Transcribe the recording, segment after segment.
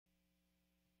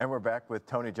And we're back with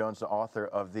Tony Jones, the author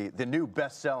of the new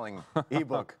best-selling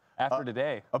ebook, After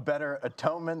Today. A Better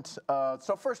Atonement.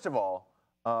 So first of all,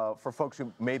 for folks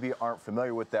who maybe aren't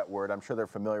familiar with that word, I'm sure they're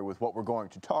familiar with what we're going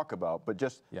to talk about, but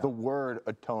just the word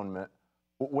atonement,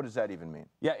 what does that even mean?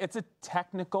 Yeah, it's a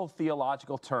technical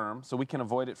theological term, so we can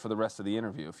avoid it for the rest of the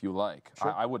interview if you like.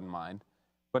 Sure. I wouldn't mind.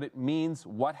 But it means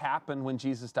what happened when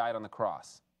Jesus died on the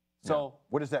cross. So,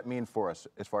 what does that mean for us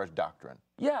as far as doctrine?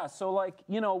 Yeah, so like,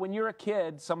 you know, when you're a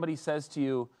kid, somebody says to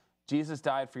you, Jesus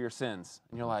died for your sins.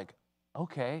 And you're like,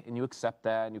 okay, and you accept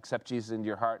that, and you accept Jesus into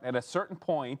your heart. And at a certain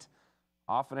point,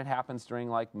 often it happens during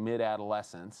like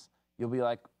mid-adolescence, you'll be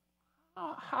like,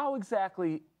 oh, how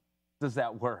exactly does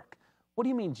that work? What do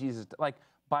you mean Jesus, like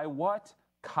by what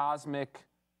cosmic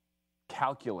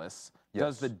calculus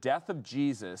does the death of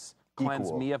Jesus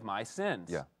cleanse me of my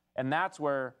sins? Yeah. And that's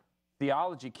where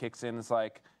theology kicks in. It's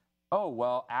like, oh,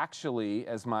 well, actually,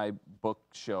 as my book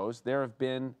shows, there have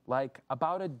been like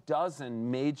about a dozen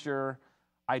major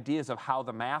ideas of how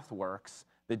the math works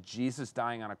that Jesus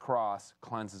dying on a cross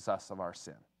cleanses us of our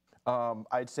sin.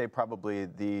 I'd say probably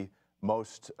the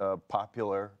most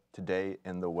popular today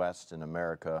in the West, in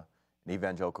America, in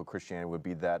evangelical Christianity, would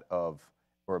be that of,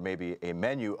 or maybe a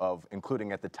menu of,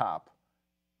 including at the top,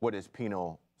 what is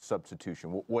penal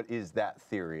substitution? What is that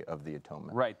theory of the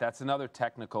atonement? Right, that's another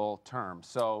technical term.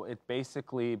 So it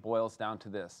basically boils down to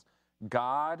this.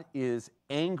 God is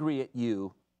angry at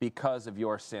you because of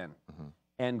your sin.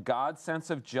 And God's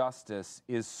sense of justice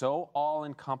is so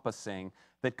all-encompassing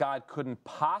that God couldn't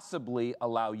possibly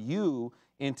allow you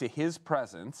into his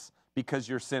presence because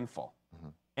you're sinful.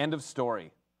 End of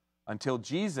story. Until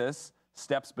Jesus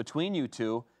steps between you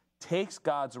two, takes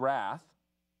God's wrath,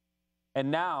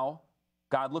 and now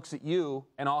God looks at you,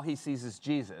 and all he sees is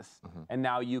Jesus, and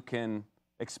now you can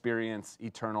experience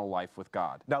eternal life with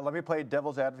God. Now, let me play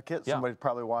devil's advocate. Somebody's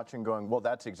probably watching going, well,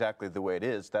 that's exactly the way it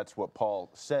is. That's what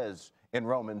Paul says in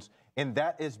Romans, and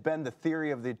that has been the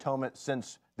theory of the atonement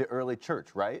since the early church,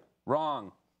 right?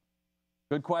 Wrong.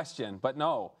 Good question, but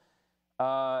no.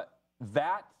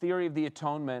 That theory of the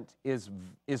atonement is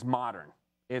modern.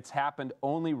 It's happened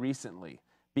only recently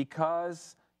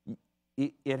because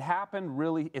it happened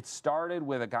really, it started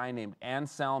with a guy named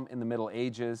Anselm in the Middle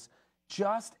Ages,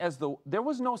 just as there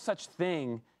was no such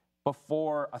thing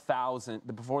before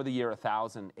the year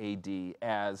 1000 AD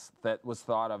as that was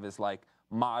thought of as like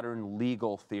modern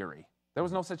legal theory. There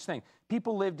was no such thing.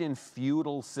 People lived in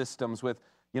feudal systems with,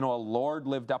 you know, a lord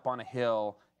lived up on a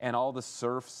hill and all the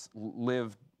serfs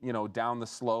lived, you know, down the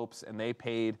slopes, and they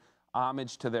paid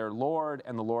homage to their lord,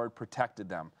 and the Lord protected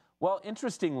them. Well,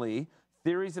 interestingly,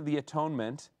 theories of the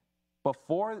atonement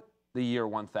before the year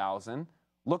 1000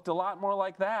 looked a lot more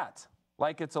like that.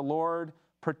 Like it's a lord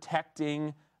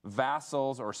protecting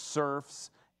vassals or serfs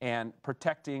and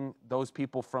protecting those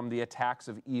people from the attacks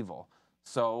of evil.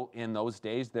 So in those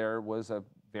days, there was a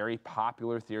very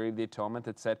popular theory of the atonement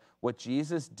that said what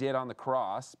Jesus did on the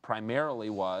cross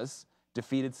primarily was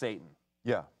defeated Satan.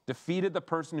 Yeah. Defeated the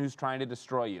person who's trying to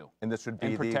destroy you. And this would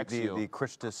be the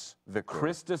Christus Victor.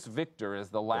 Christus Victor is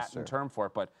the Latin term for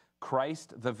it, but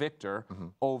Christ the victor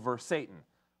over Satan.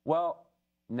 Well,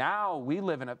 now we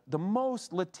live in the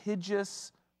most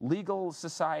litigious legal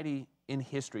society in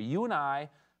history. You and I,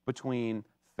 between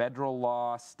federal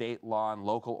law, state law, and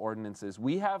local ordinances,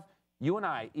 you and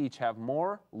I each have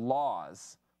more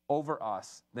laws over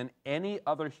us than any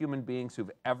other human beings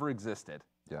who've ever existed.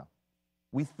 Yeah.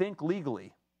 We think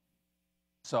legally.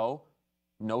 So,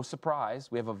 no surprise,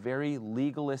 we have a very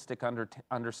legalistic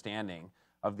understanding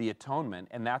of the atonement,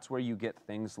 and that's where you get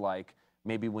things like,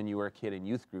 maybe when you were a kid in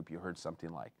youth group, you heard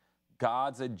something like,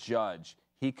 God's a judge.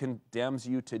 He condemns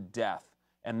you to death,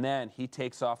 and then he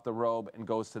takes off the robe and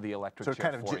goes to the electric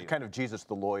chair for you. Kind of Jesus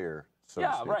the lawyer, so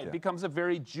to speak. Right. It becomes a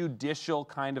very judicial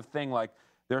kind of thing, like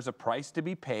there's a price to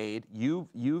be paid.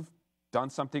 You've done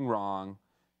something wrong.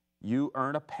 You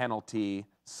earn a penalty.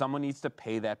 Someone needs to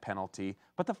pay that penalty.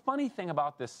 But the funny thing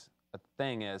about this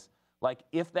thing is, like,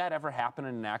 if that ever happened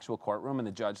in an actual courtroom and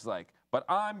the judge's like, but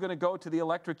I'm going to go to the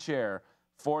electric chair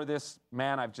for this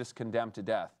man I've just condemned to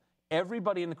death,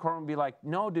 everybody in the courtroom would be like,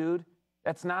 no, dude,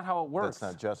 that's not how it works.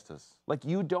 That's not justice. Like,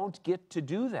 you don't get to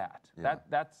do that. Yeah.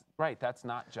 That's right. That's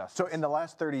not justice. So in the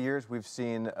last 30 years, we've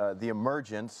seen the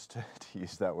emergence, to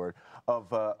use that word,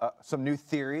 of some new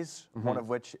theories, one of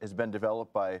which has been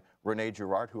developed by Rene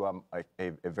Girard, who I'm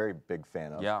a very big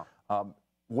fan of. Yeah.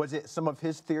 Was it some of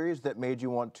his theories that made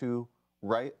you want to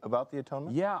write about the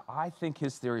atonement? Yeah, I think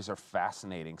his theories are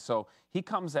fascinating. So he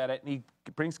comes at it, and he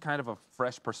brings kind of a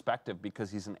fresh perspective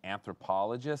because he's an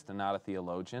anthropologist and not a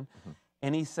theologian.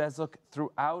 And he says, look,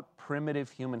 throughout primitive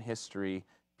human history,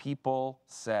 people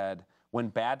said, when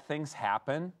bad things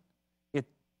happen,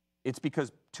 it's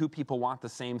because two people want the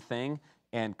same thing,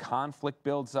 and conflict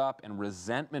builds up, and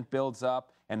resentment builds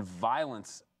up, and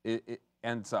violence it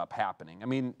ends up happening. I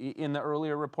mean, in the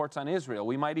earlier reports on Israel,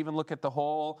 we might even look at the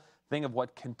whole thing of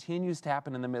what continues to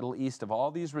happen in the Middle East of all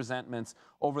these resentments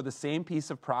over the same piece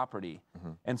of property.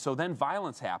 And so then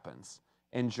violence happens.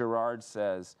 And Girard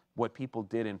says what people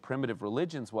did in primitive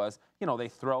religions was, you know, they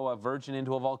throw a virgin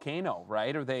into a volcano,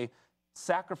 right? Or they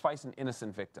sacrifice an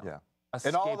innocent victim. Yeah.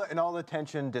 And all the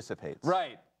tension dissipates.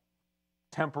 Right.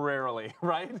 Temporarily,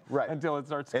 right? Right. Until it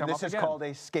starts to come up again. And this is called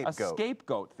a scapegoat. A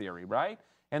scapegoat theory, right?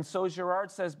 And so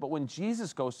Girard says, but when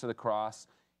Jesus goes to the cross,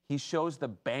 he shows the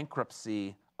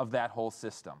bankruptcy of that whole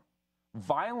system.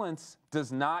 Violence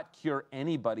does not cure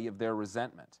anybody of their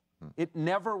resentment. It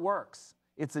never works.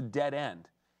 It's a dead end.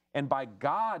 And by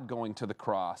God going to the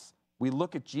cross, we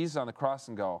look at Jesus on the cross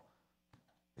and go,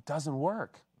 it doesn't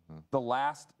work. The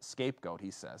last scapegoat,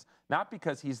 he says. Not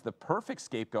because he's the perfect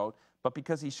scapegoat, but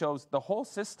because he shows the whole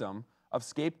system of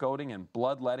scapegoating and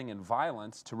bloodletting and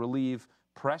violence to relieve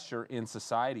pressure in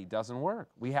society doesn't work.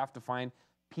 We have to find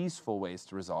peaceful ways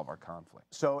to resolve our conflict.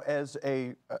 So as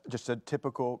just a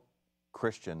typical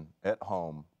Christian at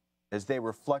home, as they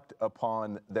reflect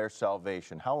upon their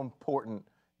salvation, how important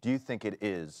do you think it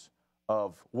is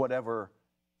of whatever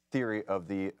theory of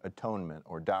the atonement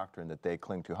or doctrine that they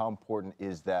cling to? How important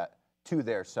is that to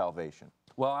their salvation?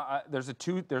 Well, there's a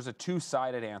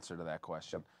two-sided answer to that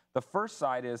question. The first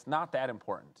side is not that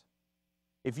important.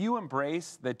 If you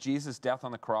embrace that Jesus' death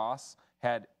on the cross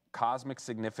had cosmic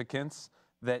significance,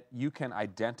 that you can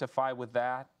identify with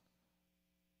that.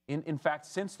 In fact,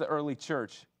 since the early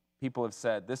church, people have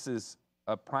said this is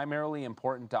a primarily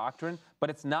important doctrine, but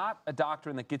it's not a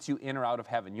doctrine that gets you in or out of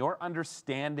heaven. Your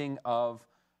understanding of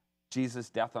Jesus'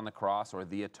 death on the cross or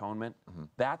the atonement,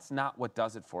 that's not what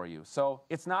does it for you. So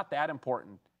it's not that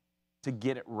important to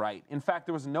get it right. In fact,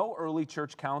 there was no early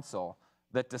church council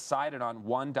that decided on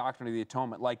one doctrine of the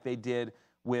atonement like they did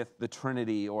with the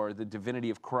Trinity or the divinity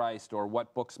of Christ or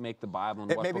what books make the Bible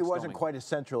and what maybe books wasn't don't quite as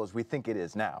central as we think it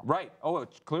is now. Right. Oh,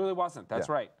 it clearly wasn't. That's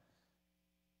right.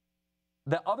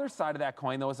 The other side of that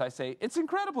coin, though, is I say it's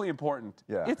incredibly important.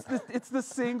 Yeah. It's the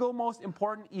single most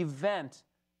important event.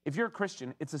 If you're a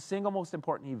Christian, it's the single most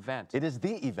important event. It is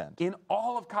the event. In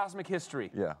all of cosmic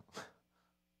history. Yeah.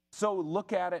 So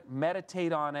look at it,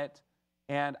 meditate on it,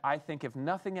 and I think if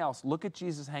nothing else, look at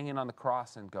Jesus hanging on the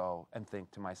cross and go and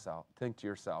think to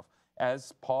yourself,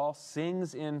 as Paul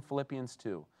sings in Philippians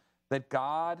 2, that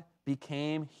God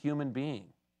became human being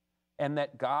and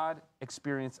that God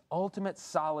experienced ultimate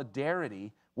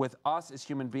solidarity with us as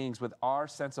human beings, with our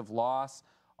sense of loss,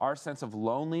 our sense of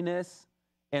loneliness.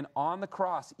 And on the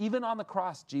cross, even on the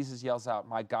cross, Jesus yells out,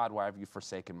 "My God, why have you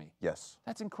forsaken me?" Yes.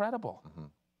 That's incredible.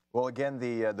 Well, again,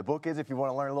 the book is, if you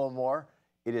want to learn a little more,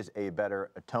 it is A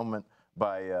Better Atonement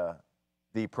by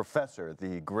the professor,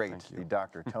 the great, the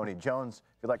Dr. Tony Jones.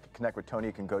 If you'd like to connect with Tony,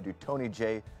 you can go to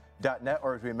tonyj.net,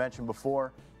 or as we mentioned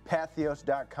before,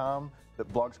 patheos.com. The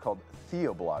blog's called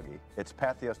Theobloggy. It's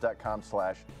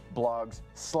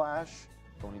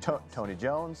patheos.com/blogs/Tony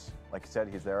Jones. Like I said,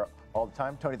 he's there all the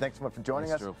time. Tony, thanks so much for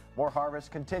joining us. Drew. More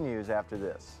Harvest continues after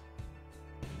this.